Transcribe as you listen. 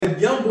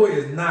Youngboy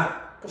is not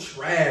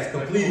trash,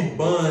 completely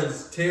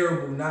buns,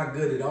 terrible, not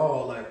good at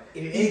all. Like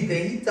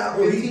he top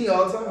 15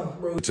 all the time,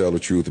 bro. Tell the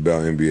truth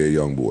about NBA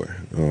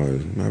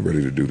Youngboy. Not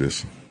ready to do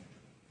this.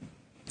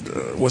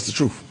 What's the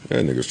truth?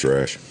 That nigga's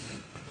trash.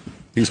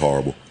 He's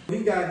horrible. He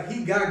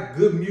got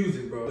good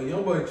music, bro.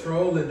 Youngboy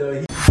trolling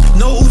though.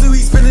 No Uzi, we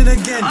spinning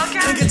again.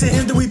 Can't get to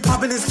him, then we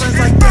popping his friends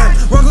like that.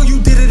 Ruggle, you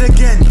did it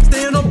again.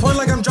 Staying on point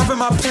like I'm dropping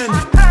my pen.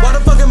 Why the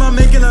fuck am I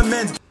making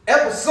amends?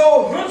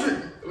 Episode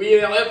 100.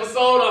 We on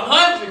episode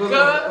 100,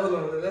 Hold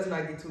on, let's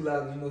not get too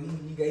loud. You know,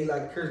 he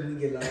like to curse when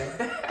he get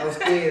loud. I was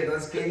scared.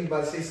 He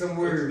about to say some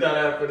words. Not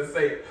out for the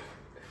sake.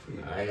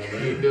 I ain't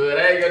gonna do it.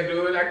 I ain't gonna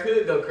do it. I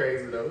could go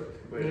crazy though.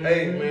 But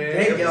hey,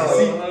 man. Thank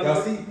y'all.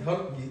 Y'all see,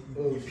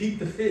 you peep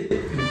the fit.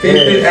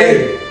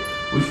 Hey,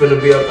 we finna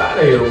be up out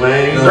of here,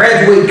 man.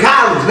 Graduating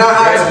college, not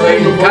high school.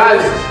 Graduating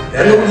college.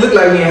 That don't look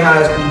like we in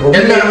high school.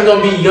 That means we're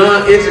gonna be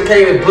young,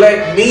 educated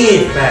black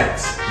men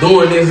Facts.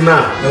 doing this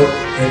now. Nope.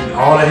 And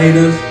all the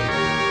haters,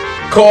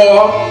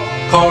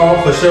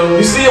 Carl for sure.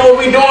 You see what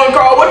we doing,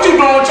 Carl? What you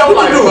doing with your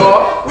life,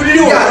 Carl? What are you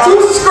doing? We got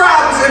 2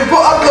 subscribers and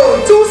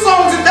uploading 2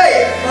 songs a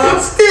day.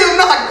 It's still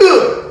not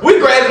good. We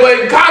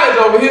graduating college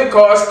over here,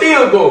 Carl.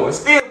 Still going,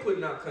 still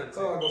putting out content.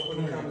 Carl gonna put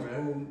in the comments,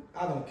 bro.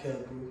 I don't care,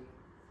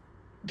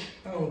 bro.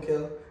 I don't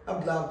care. I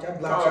blocked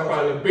Carl y'all.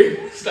 probably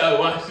big. Start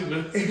watching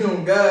us.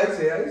 Oh God, he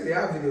said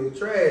our video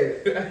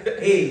trash.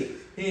 Hey,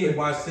 He ain't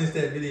watched since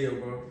that video,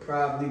 bro.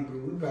 probably, bro.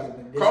 We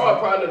probably been. Carl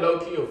probably low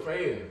key a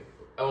fan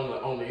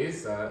on the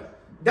east side.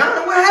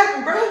 Don, what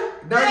happened, bro?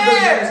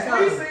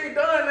 Don We seen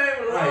Don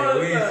name a Right, long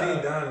we ain't time.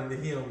 seen Don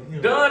and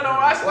him. Don don't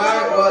watch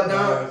Why? Well,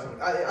 Don- Don.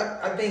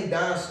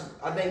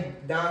 I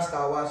think Don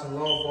started watching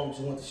long form.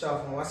 Just went to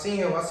short form. I seen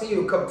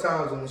you a couple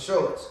times on the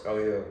shorts. Oh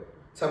yeah.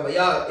 Talking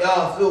about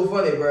y'all feel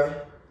funny, bro.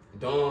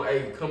 Don,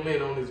 hey, come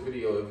in on this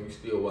video if you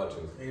still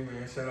watching. Hey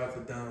man, shout out to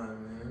Don,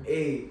 man.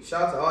 Hey,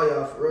 shout out to all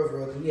y'all for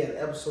real, cause we had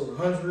episode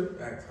 100.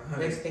 Back to 100.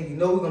 Next thing you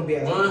know, we're gonna be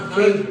at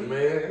 100,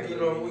 man. You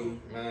know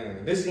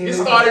man. This You know,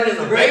 started in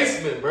the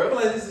basement, I bro. feel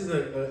like this is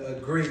a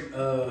great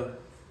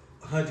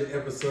 100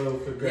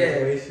 episode for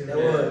graduation. Yeah,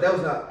 that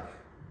was not.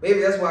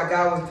 Maybe that's why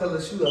God wasn't telling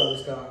us to shoot all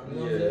this time. You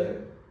know what I'm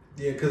saying?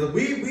 Yeah, because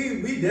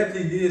we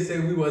definitely did say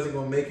we wasn't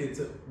gonna make it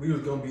to. We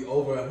was gonna be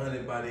over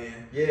 100 by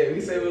then. Yeah,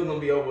 we said we was gonna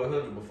be over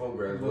 100 before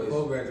graduation.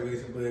 Before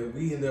graduation, but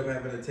we ended up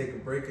having to take a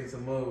break and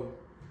some more.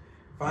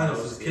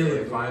 Finals was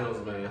killing.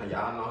 Finals, man.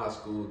 Y'all know how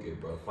school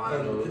get, bro.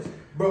 Finals,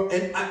 bro.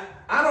 And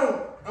I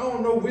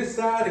don't know which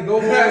side to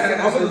go for.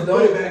 I'm gonna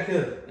put it back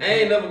here. I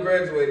ain't never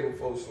graduated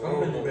before, so I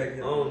don't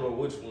know. know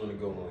which one to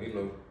go on. You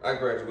know, I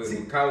graduated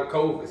with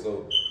COVID,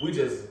 so we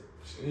just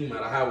no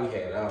matter how we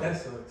had out.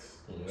 That sucks.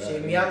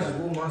 Shit, me, I just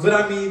woo myself. But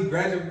I mean,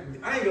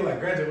 I ain't gonna lie,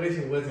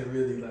 graduation wasn't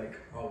really like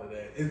all of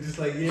that. It's just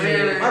like, yeah.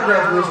 Man, my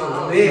graduation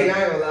was big.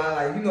 I ain't gonna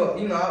lie. Like,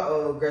 you know,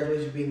 our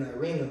graduation be in the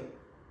arena.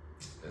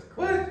 That's crazy,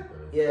 What? bro.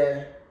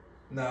 Yeah.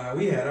 Nah,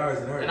 we had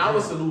ours in our. And I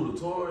was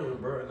salutatorian,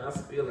 bro, and I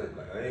still ain't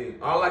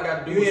like, all I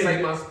got to do was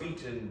say my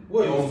speech and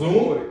what, it was on Zoom?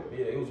 recorded.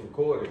 Yeah, it was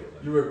recorded.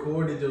 Like, You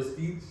recorded your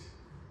speech?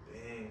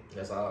 Dang.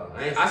 that's all.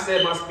 I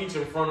said my speech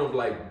in front of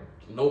like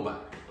nobody.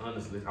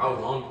 Honestly, I was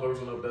the only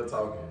person up there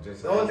talking.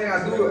 Just The only thing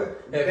I do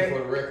happy for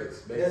the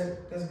records, basically.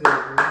 That's good,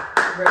 bro.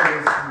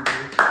 Congratulations,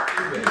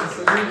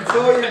 bro.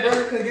 Salutatorian,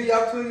 brother. Can I give you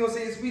opportunity to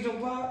say your speech on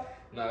pod?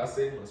 Nah, I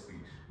said my speech.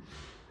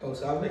 Oh,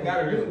 so They got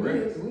it real we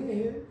records. in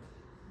here.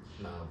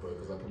 Nah, bro,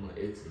 because I put my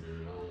ex in there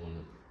and I don't want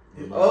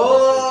to.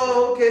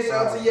 Oh, okay.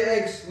 Shout out to your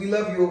ex. We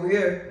love you over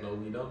here. No,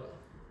 we don't.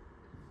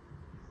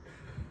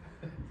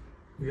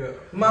 Yeah.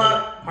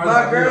 My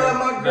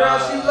girl,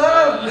 she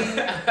loved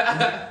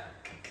me.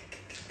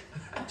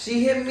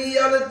 She hit me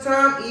all the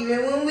time,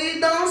 even when we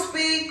don't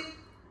speak.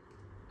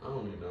 I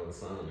don't even know what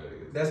song that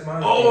is. That's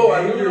mine. Oh,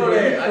 I do know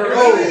that.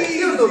 Oh,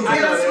 you was a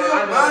Taylor Swift,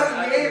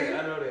 honest behavior.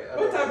 I know that.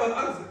 What type of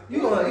honest? You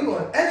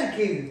gonna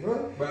educate it,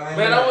 bro.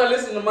 Man, I want to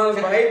listen to Mom's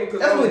Behavior because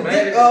That's I was what mad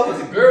Dick- at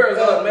the girls.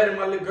 I was mad at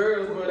my little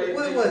girls. Bro.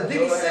 What was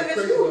Dickie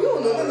Simmons? You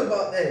don't know nothing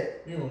about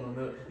that. You don't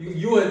know nothing.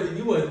 You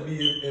wanted to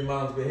be in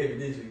mom's behavior,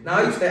 did you? Nah,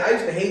 I used to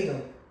hate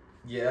them.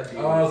 Yeah, I did.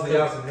 Oh, so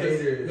y'all some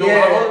haters. No,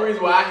 Yeah. the only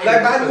reason why I hate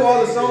Like, them I do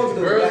all the songs,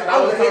 though. girls Like,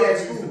 I was I hate talking at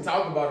to school. used to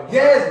talk about them.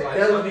 Yes, like,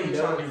 that I was ain't me,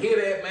 trying to hear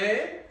that,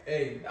 man.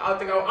 Hey, I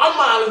think I'm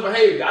mindless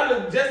behavior. I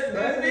look just as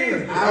good as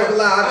these. I ain't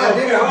lie. I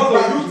did I was on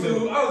want to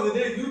YouTube. I was in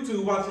there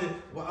YouTube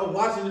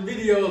watching the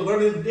videos,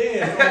 learning to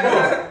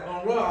dance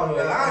on Raw. I'm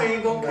like, I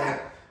ain't gonna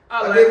cap.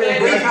 I was like, man,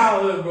 Great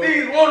childhood, bro.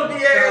 these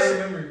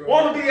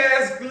wannabe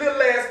ass,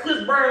 little ass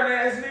Chris Brown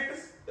ass niggas.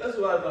 That's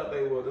what I thought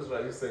they were. That's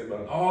what I used to say about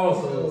them.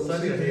 Oh, so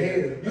Sunday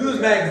hater. You was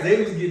mad because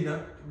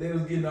they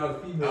was getting all the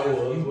females. I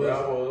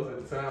was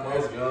at the time. I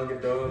was young and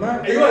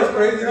dumb. You know what's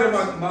crazy though?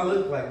 My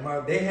look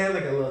like they had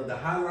like the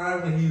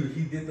hotline when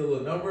he did the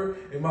little number,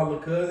 and my little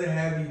cousin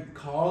had me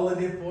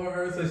calling it for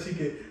her so she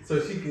could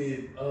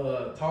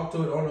talk to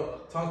her on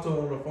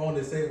the phone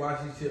and say why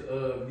she should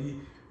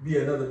be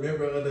another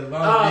member of the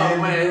Mountain.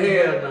 Oh man,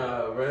 hell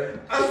nah, bro.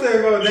 I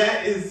said, bro,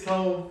 that is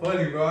so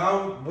funny,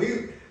 bro.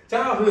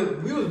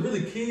 childhood, we was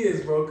really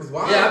kids, bro. Cause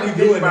why Yeah, are we I be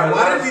doing thinking that?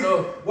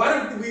 about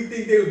Why did we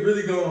think they was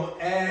really gonna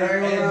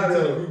add to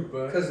the group,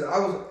 bro? Cause I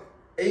was,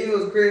 and you know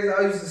what's crazy?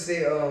 I used to say,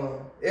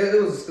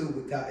 it was a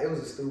stupid time. It was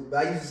a stupid.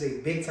 But I used to say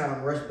Big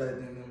Time Rush better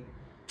than them.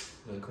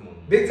 Man, come on.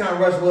 Big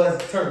Time Rush was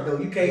the turn though.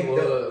 You can't. It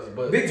was,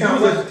 but Big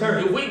Time Rush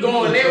turn. If we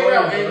going that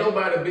route, ain't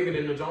nobody bigger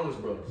than the Jonas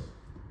Brothers.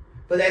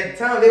 But at the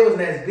time they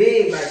wasn't as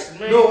big. Like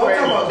Man, no, I'm crazy.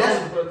 talking Jonas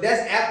about Brothers.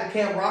 that's after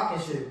Camp Rock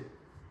and shit.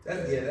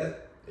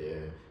 Yeah.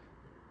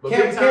 But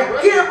Camp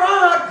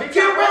Rock, Big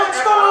Camp Time Rock Rush,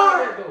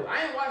 star.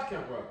 I ain't watched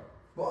Camp Rock.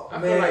 Well,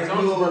 I feel like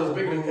Jonas Brothers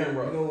bigger than Camp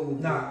Rock. No,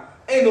 Nah.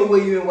 ain't no way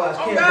you didn't watch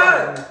Oh Camp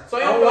God! Rock. So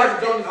you don't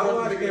watch Jonas I Brothers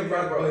watched bigger than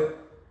Camp Camp Rock, Rock?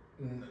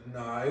 but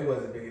nah, it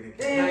wasn't bigger than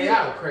Camp Damn. Man,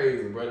 y'all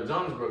crazy, bro. The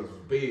Jonas Brothers was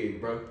big,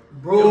 bro.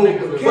 Bro, Them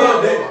niggas was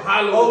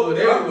Hollywood,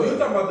 you everywhere.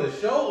 talking about the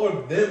show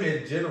or them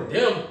in general?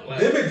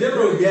 Them in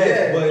general,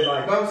 yes, but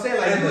like, but I'm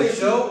saying like and you the ain't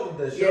show,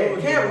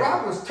 yeah, Camp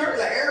Rock was turned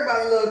like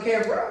everybody loved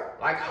Camp Rock.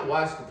 Like I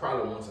watched it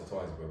probably once or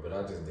twice, bro, but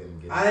I just didn't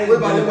get it. I ain't What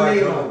about really watched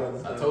Lemonade Jonas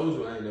Brothers? Brothers. I told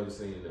you I ain't never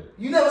seen that.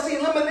 You never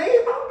seen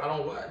Lemonade, bro? I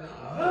don't watch.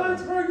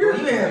 What, bro? You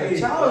ain't had a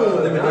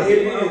childhood.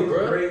 Lemonade Nah, was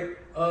bro. great.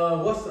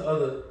 What's the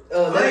other?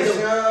 Let It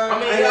Shine. I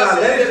mean, I ain't y'all gonna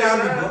seen let it Let It shine.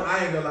 Shine?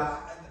 I ain't gonna lie.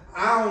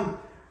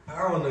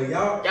 I don't know.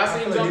 Y'all Y'all I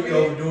seen feel like Jump they be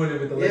In? overdoing it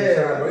with the Let It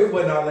Yeah. Shine, bro. It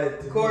wasn't all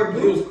that. Corey It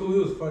Blue. was cool.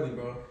 It was funny,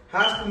 bro.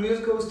 High School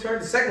Musical was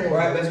turned the second one.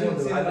 Right, best one.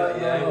 Seen I know,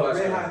 yeah, I ain't watched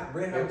that.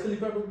 Red Hot Chili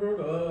Peppers,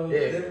 bro.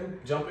 Yeah, them?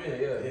 jump in,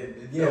 yeah.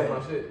 Yeah. That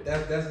was my shit.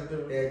 That's what they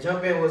were. Yeah,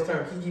 Jump In was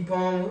turned Kiki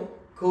Palmer,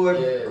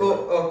 Yeah.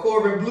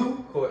 Corbin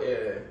Blue. Yeah.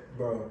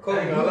 Bro. Corbin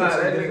I ain't gonna Blue lie, was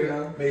so that different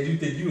nigga- now. Made you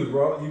think you was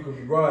raw. You could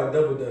be raw and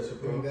double dutcher,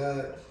 Oh bro.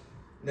 God.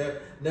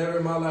 Never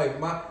in my life.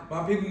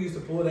 My people used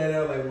to pull that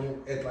out like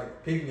when, at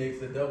like picnics,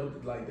 the double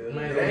like the.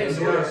 Man, they ain't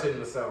doing that shit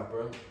in the South,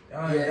 bro.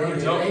 Y'all Yeah, ain't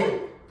they jump.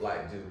 ain't.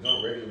 Like just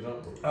jump, regular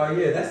jump. Oh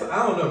yeah, that's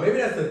I don't know. Maybe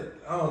that's the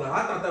I don't know.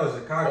 I thought that was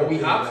Chicago. Oh, we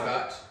thing,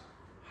 hopscotch.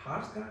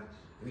 Hopscotch.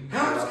 We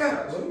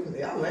Hopscotch.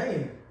 Y'all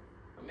lame.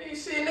 I mean,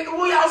 shit, nigga,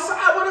 we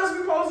outside. What else we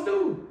supposed to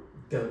do?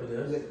 Double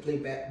dutch. Play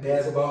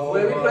Basketball.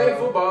 Well, we play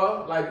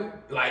football. Like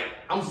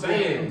I'm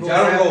saying, Y'all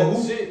don't go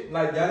hoop. shit.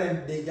 Like y'all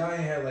ain't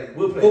have like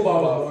We'll play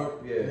football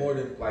football. was more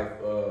than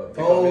like Oh,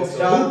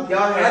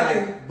 y'all had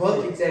like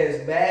buckets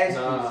as bags.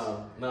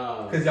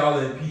 Nah. because y'all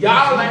in PG.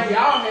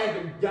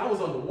 Y'all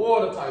was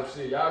underwater type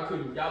shit. Y'all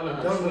couldn't. Y'all learned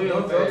how to Don't swim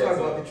talk fast.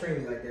 about the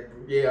training like that,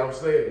 bro. Yeah, I'm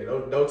saying.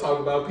 Don't talk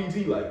about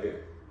PT like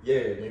that. Yeah,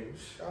 nigga.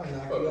 I'll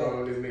knock Fuck you wrong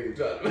out. with this nigga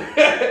trying to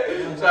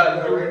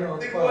Right do now it. on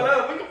the Nigga, pod. what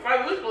up? We can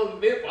fight. We're supposed to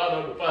be part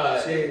on the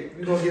pod. Shit,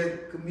 we gonna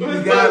get community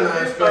We're supposed to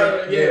guidelines be straight. part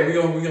of- Yeah, we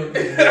gonna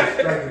get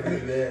striking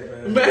through that,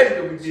 man.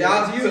 Imagine we get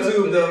Shout out to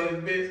YouTube, though.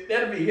 Bitch,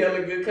 that'd be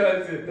hella good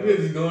content. We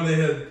just going in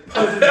here.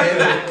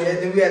 Yeah,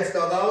 then we had to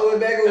start all the way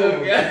back over.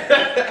 Oh,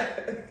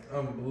 God.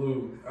 I'm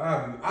blue.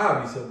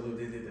 I'll be so blue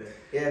they did that.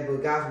 Yeah,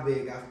 but God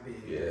forbid.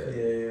 Yeah.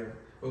 Yeah.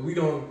 But we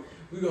gonna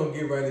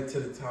get right into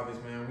the topics,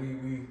 man.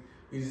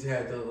 We just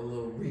had a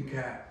little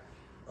recap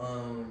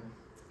on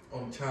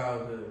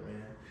childhood,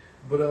 man.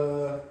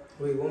 But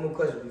Wait, one more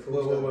question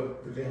before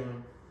what?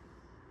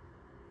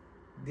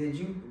 Did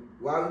you,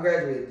 while we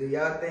graduated, do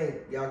y'all think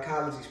y'all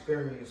college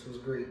experience was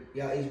great?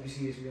 Y'all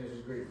HBC experience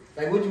was great?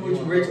 Like, would you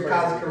rate your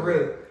college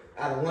career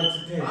out of 1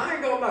 to 10? I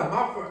ain't gonna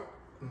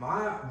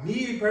lie,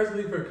 me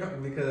personally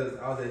because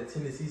I was at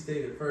Tennessee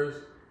State at first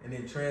and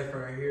then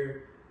transferring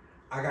here,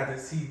 I got to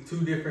see two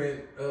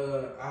different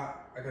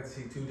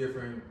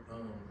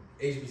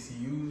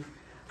HBCUs.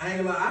 I ain't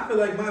gonna lie, I feel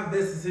like my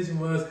best decision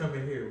was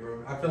coming here,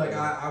 bro. I feel like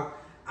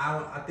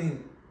I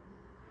think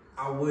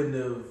I wouldn't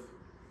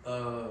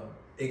have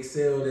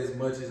excelled as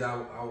much as I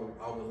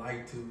would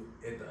like to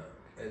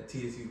at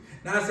TSU.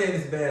 Not saying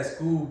it's a bad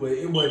school, but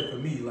it wasn't for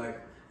me.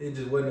 Like it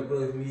just wasn't a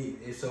good for me.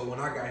 And so when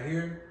I got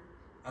here,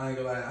 I ain't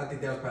gonna lie, I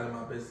think that was probably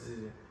my best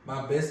decision.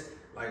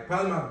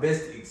 Probably my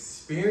best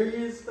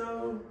experience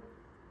though.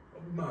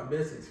 My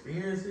best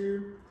experience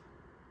here.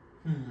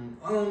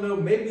 I don't know.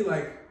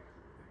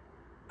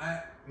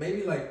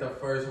 Maybe like the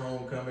first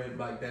homecoming,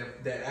 like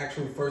that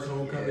actual first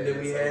homecoming that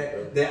we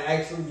had. That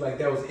actually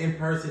that was in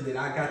person that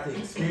I got to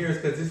experience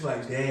because it's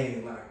like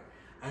dang, like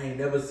I ain't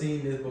never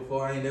seen this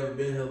before. I ain't never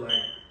been here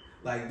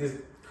like this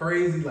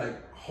crazy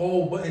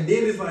whole. But and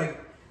then it's like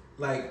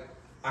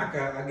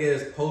I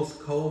guess post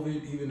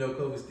COVID, even though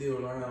COVID's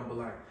still around, but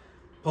like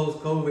post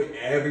COVID,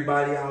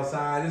 everybody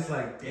outside. It's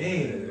like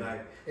dang,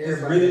 like.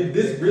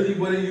 This really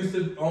what it used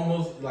to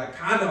almost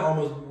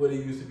what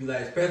it used to be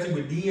like, especially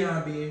with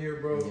Dion being here,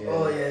 bro. Yeah.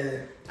 Oh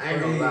yeah, I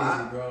ain't gonna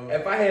lie, bro.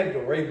 If I had to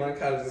rate my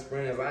college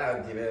experience,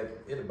 I'd give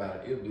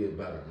it'd be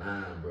about a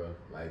 9, bro.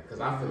 Like, cause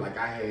I feel like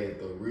I had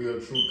the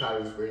real true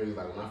college experience.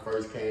 Like when I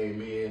first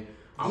came in,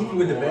 Even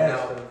with the bad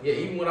stuff. Yeah,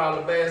 even with all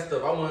the bad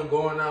stuff, I wasn't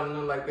going out and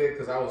nothing like that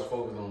because I was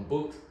focused on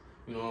books.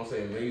 You know what I'm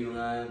saying? Made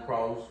line,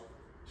 cross,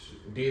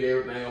 did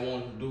everything I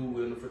wanted to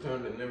do in the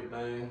fraternity and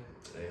everything.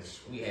 And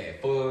we had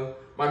fun.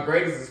 My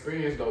greatest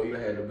experience though either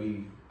had to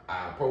be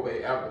our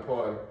probate after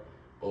party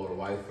or the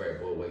white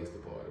frat boy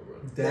wasted party, bro.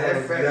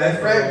 that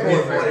frat boy.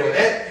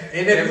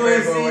 And if you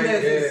ain't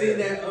seen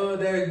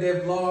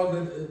that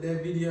vlog,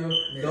 that video,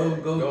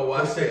 go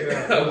watch check it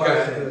out. that. Go watch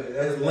that.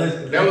 That's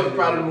legend. That was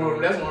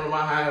probably that's one of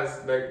my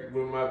highest, like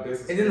one of my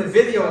best. And then the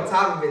video on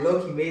top of it,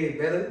 low-key made it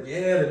better.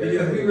 Yeah, the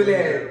video. We really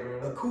had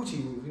a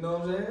coochie roof, you know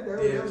what I'm saying?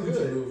 That was coochie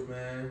good. roof,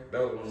 man.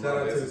 That was one of Shout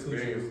my out to best the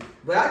coochie roof.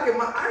 But I ain't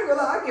gonna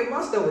lie, I give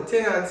my stuff a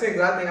 10 out of 10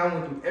 because I think I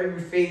went through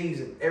every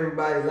phase of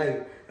everybody life.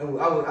 And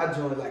I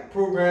joined like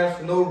programs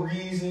for no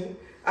reason.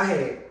 I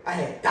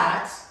had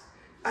dots.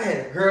 I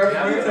had a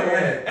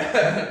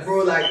girlfriend.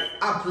 Bro, like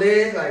I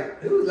played, like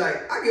it was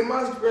like I get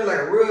my experience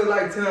like real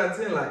like 10 out of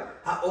 10. Like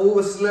I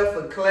overslept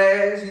for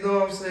class, you know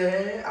what I'm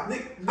saying? That's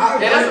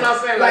what I'm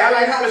saying. Like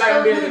I feel like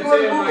I'm being able to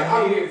tell my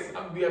kids.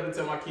 I'm be able to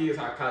tell my kids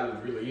how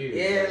college really is.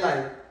 Yeah,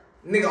 like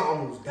nigga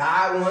almost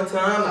died one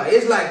time. Like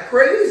it's like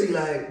crazy.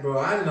 Like bro,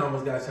 I done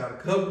almost got shot a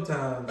couple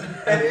times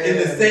in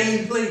the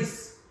same place.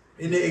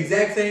 In the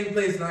exact same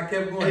place, and I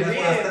kept going. And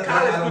then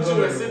college put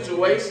you in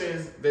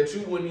situations that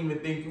you wouldn't even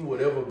think you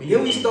would ever be.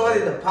 Then we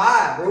started the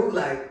pod, bro.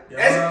 Like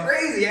that's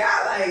crazy.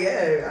 I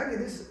get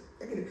this.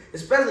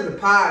 Especially the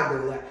pod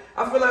though. Like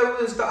I feel like it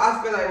was the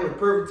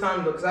perfect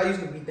time though, because I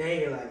used to be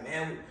thinking like,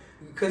 man,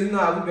 because you know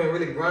how we've been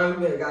really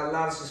grinding. We got a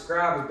lot of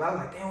subscribers, but I was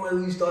like, damn,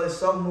 when we started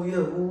sophomore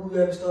year, we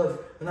got to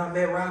start when I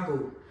met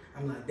Rocco.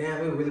 I'm like,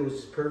 damn, it really was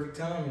just perfect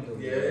timing though.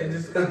 Yeah, and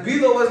just because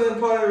B-Lo wasn't a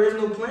part of the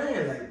original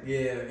plan. Like, yeah,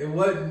 it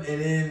wasn't,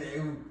 and then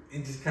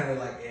it just kind of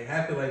like it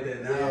happened like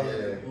that. Now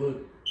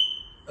look,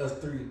 us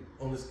three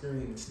on the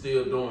screen,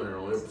 still doing it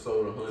on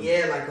episode 100.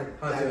 Yeah, like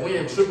we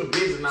in triple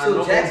digits now.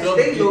 So Jackson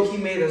State low-key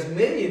made us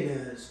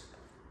millionaires,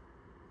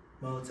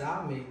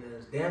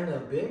 multi-millionaires, damn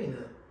near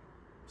billionaire.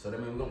 So that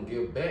means we're gonna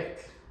give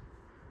back.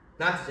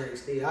 Not to Jackson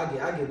State. I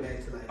get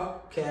back to like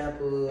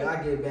Kappa. I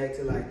get back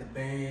to like the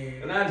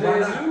band. And I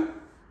JSU.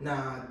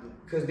 Nah,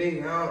 cause I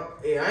ain't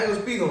gonna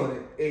speak on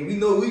it. Hey, you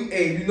know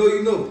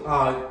you know.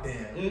 Oh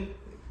damn.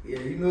 Yeah,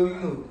 you know.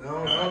 I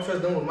don't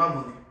trust them with my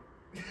money.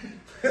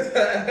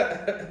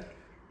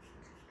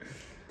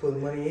 Put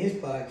money in his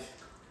pocket.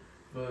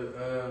 But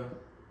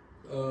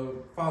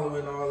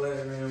following all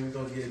that, man, we're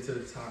gonna get into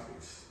the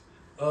topics.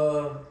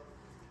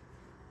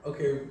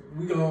 Okay,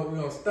 we're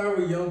gonna start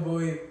with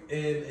Youngboy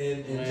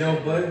and Joe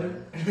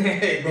Budden.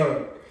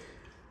 Bro,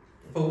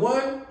 for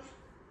one,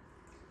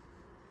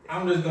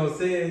 I'm just gonna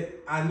say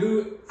it. I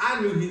knew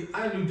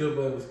Joe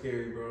Budden was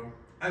scary,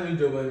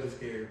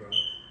 bro.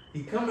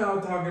 He come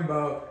out talking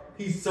about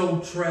he's so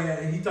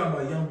trash. He talking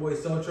about Youngboy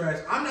so trash.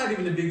 I'm not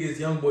even the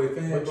biggest Youngboy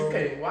fan, but bro. You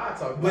can't. Why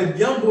talk about? But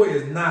Youngboy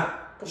is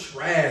not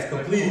trash.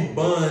 Completely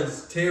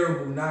buns,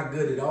 terrible, not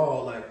good at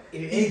all. Like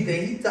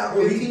he top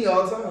 15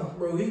 all the time,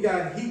 bro. He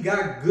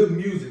got good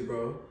music,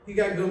 bro. He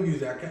got good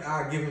music.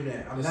 I'll give him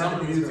that. I'm some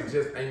not of the music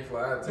just ain't for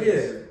our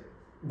taste. Yeah.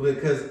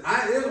 Because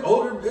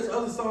there's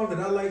other songs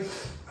that I like.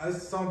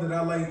 Songs that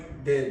I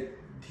like that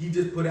he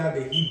just put out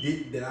that he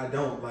did that I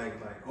don't like.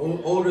 Like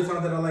older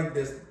songs that I like.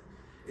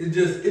 It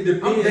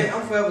depends.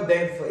 I'm forever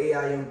thankful for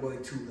AI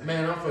Youngboy 2. Like.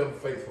 Man, I'm forever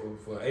faithful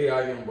for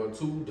AI Youngboy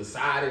 2.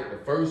 Decided the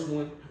first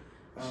one.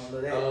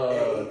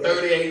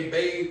 38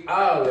 Babe,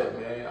 all that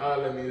man,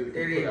 all that music.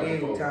 38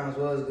 Babe times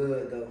was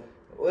good though.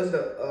 What's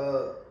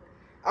the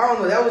I don't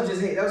know. That was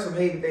some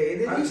hating thing.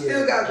 And then he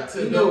still got,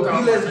 Be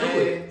Let's Do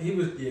It. He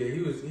was.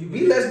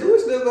 Be Let's Do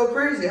It still go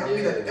crazy. I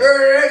mean, like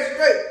 38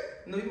 straight.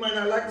 No, you might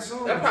not like the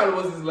song. That probably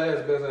was his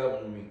last best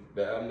album to me.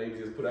 The album they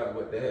just put out,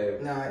 what they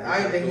had. Nah,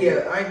 I ain't think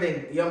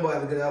Youngboy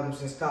had a good album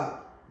since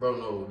Top. Bro,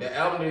 no. The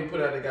album they put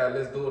out, they got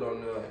Let's Do It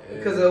on there.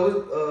 Because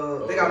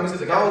they got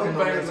Mr. Golden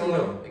on there.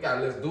 They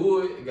got Let's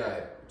Do It. It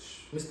got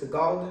Mr.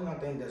 Golden. I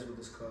think that's what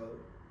it's called.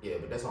 Yeah,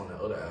 but that's on the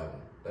other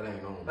album. That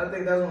ain't on. I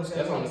think that's on the same.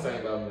 That's on the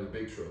same album as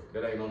Big Truck.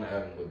 That ain't on the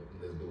album with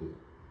Let's Do It.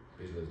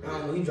 Bitch, Let's Do It. I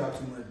don't know. He dropped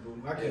too much, bro.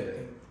 I can't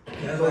think.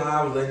 That's why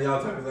I was letting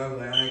y'all talk, because I was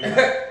like,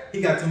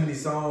 he got too many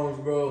songs,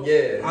 bro.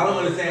 Yeah. I don't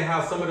understand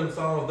how some of them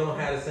songs don't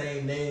have the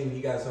same name.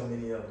 He got so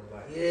many of them.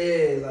 Like,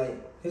 yeah, like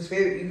his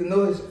favorite. You can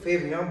know his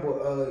favorite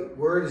Youngboy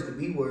word is the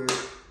B word.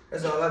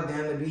 That's all I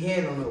damn to be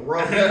hearing on the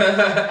raw.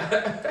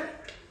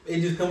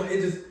 It just.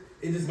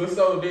 But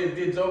so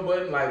did Joe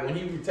Budden, like when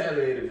he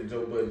retaliated to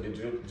Joe Budden,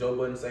 did Joe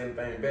Budden say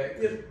anything back?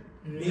 Yeah.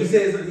 He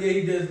says, yeah,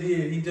 he just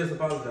did. He just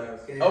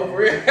apologized. Yeah. Oh, for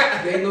real?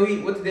 Yeah, you know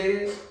what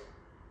today is?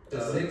 The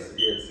 6th?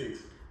 Yeah,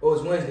 6th. Oh,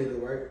 it's Wednesday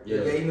though, right?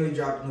 Yeah. Yeah, you know he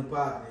dropped a new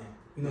pod, man.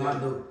 You know I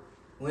know.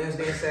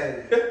 Wednesday and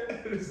Saturday.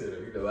 You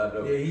know I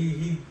know. Yeah,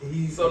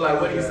 he. So like,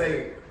 what did he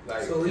say?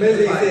 Like, so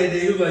basically he said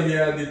that he was like,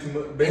 yeah, I did too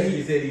much. Basically,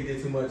 he said he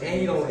did too much. And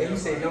he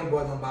said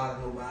Youngboy don't bother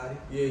nobody.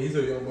 Yeah, he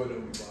said Youngboy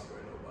don't be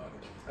bothering nobody.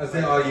 I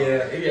said, oh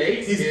yeah,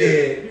 he's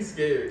scared. He's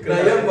scared.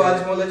 Now Youngboy, I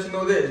just want to let you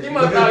know this. He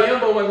must thought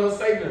Youngboy wasn't gonna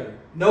say nothing.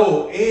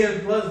 No,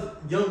 and plus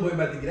Youngboy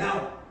about to get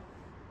out.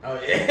 Oh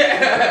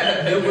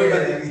yeah.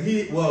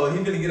 He's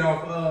gonna get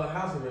off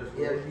house arrest.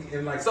 Yeah.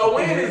 In like so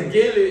when is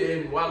Gilly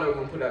and Wallow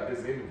gonna put out this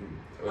interview?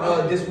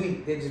 This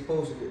week they just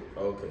posted it.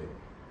 Okay.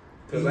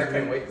 Cause I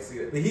can't wait to see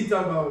it. But he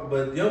talking about,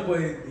 but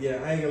Youngboy,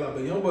 yeah, I ain't gonna lie,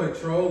 but Youngboy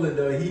trolling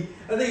though. I think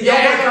Youngboy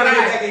trying to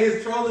get back in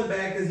his trolling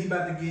back because he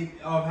about to get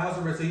off house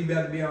arrest, so he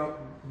about to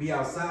be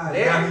outside.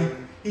 Yeah. Now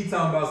he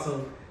talking about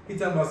some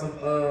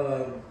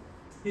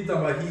He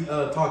talking about he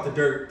talked to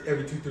Durk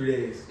every 2-3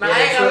 days. Nah, I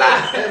ain't gonna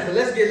lie. But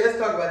let's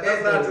talk about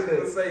that. That's not just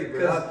to say,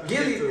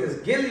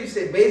 because Gilly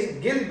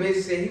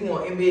basically said he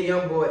want NBA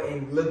Youngboy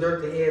and Lil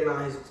Durk to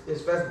headline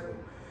his festival.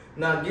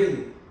 Now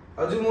Gilly,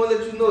 I just want to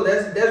let you know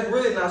that's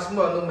really not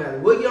smart. No matter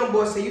what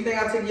Youngboy say, you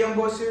think I take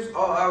Youngboy serious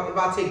or if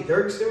I take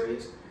Durk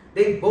serious?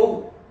 They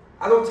both.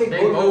 I don't take both.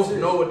 They both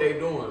know what they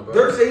doing, bro.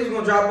 Durk said he was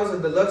gonna drop us a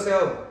deluxe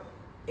album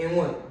in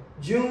what?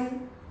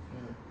 June?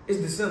 It's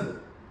December.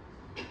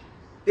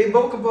 They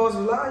both composed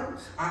of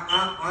liars.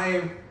 I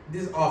am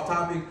this off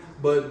topic,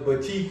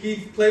 but Chief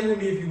Keef, play with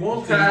me if you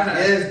want to.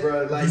 Yes,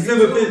 bro. Like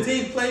December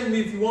 15th, play with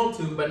me if you want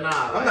to. But nah,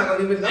 I'm not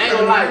gonna even. I ain't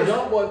gonna lie,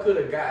 Youngboy could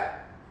have got.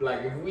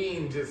 Like, if we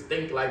ain't just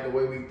think like the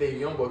way we think,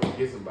 Youngboy can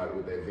get somebody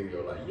with that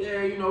video. Like,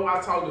 yeah, you know,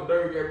 I talk to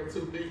Durk every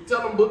 2-3.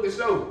 Tell him book the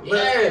show.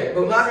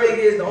 But my thing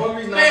is, the only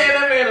reason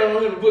that man don't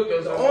want him to book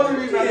the show. The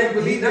only reason I didn't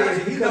believe that is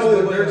he because knows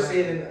what what Durk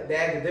said in the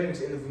academics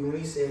interview when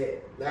he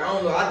said, like, I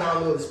don't know, I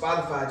downloaded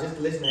Spotify just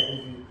to listen to that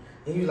interview.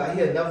 And he was like,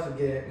 he'll never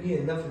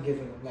forgive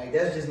him. Like,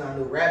 that's just not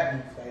no rap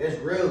beef. Like, that's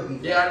real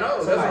beef. Yeah, I know.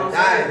 Somebody that's what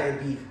died I'm saying.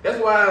 that beef. That's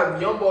why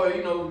Youngboy,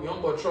 you know,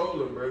 Youngboy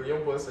trolling, bro.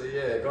 Youngboy say,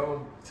 yeah, go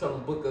and tell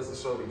him book us a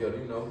show together,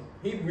 you know.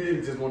 He really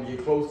just want to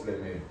get close to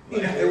that man.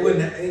 It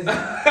wouldn't. It's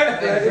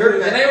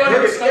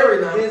Durk's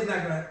scary now. It's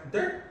not gonna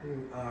Durk.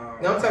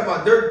 No, I'm talking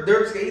about Durk.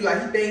 Durk's he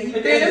And then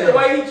that's the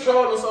way he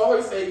trolled us. So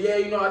he said, yeah,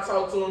 you know, I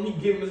talked to him. He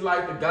giving his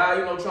life to God,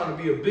 you know, trying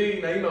to be a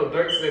billionaire. You know,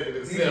 Durk said it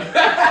himself.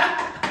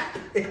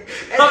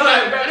 I'm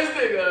like, bro, this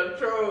nigga a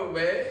troll,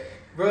 man.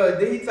 Bro,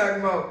 then he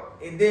talking about,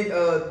 and then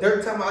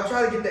Durk talking about, I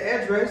try to get the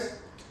address,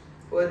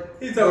 but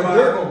he talking about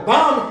Durk gonna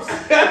bomb us.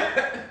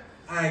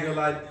 I ain't gonna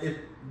lie,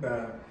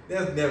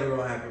 that's never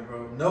gonna happen,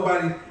 bro.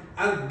 Nobody,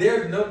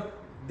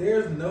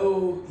 there's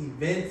no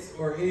events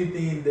or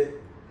anything that,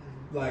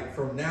 like,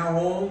 from now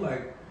on,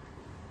 like,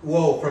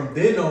 well, from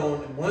then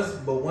on,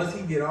 once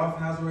he get off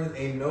house arrest,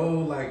 ain't no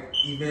like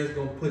events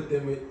gonna put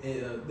them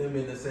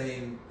in the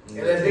same.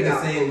 Unless they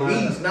got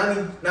police,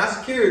 not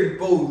security,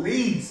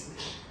 police.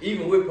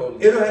 Even with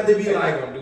police, it'll have to be like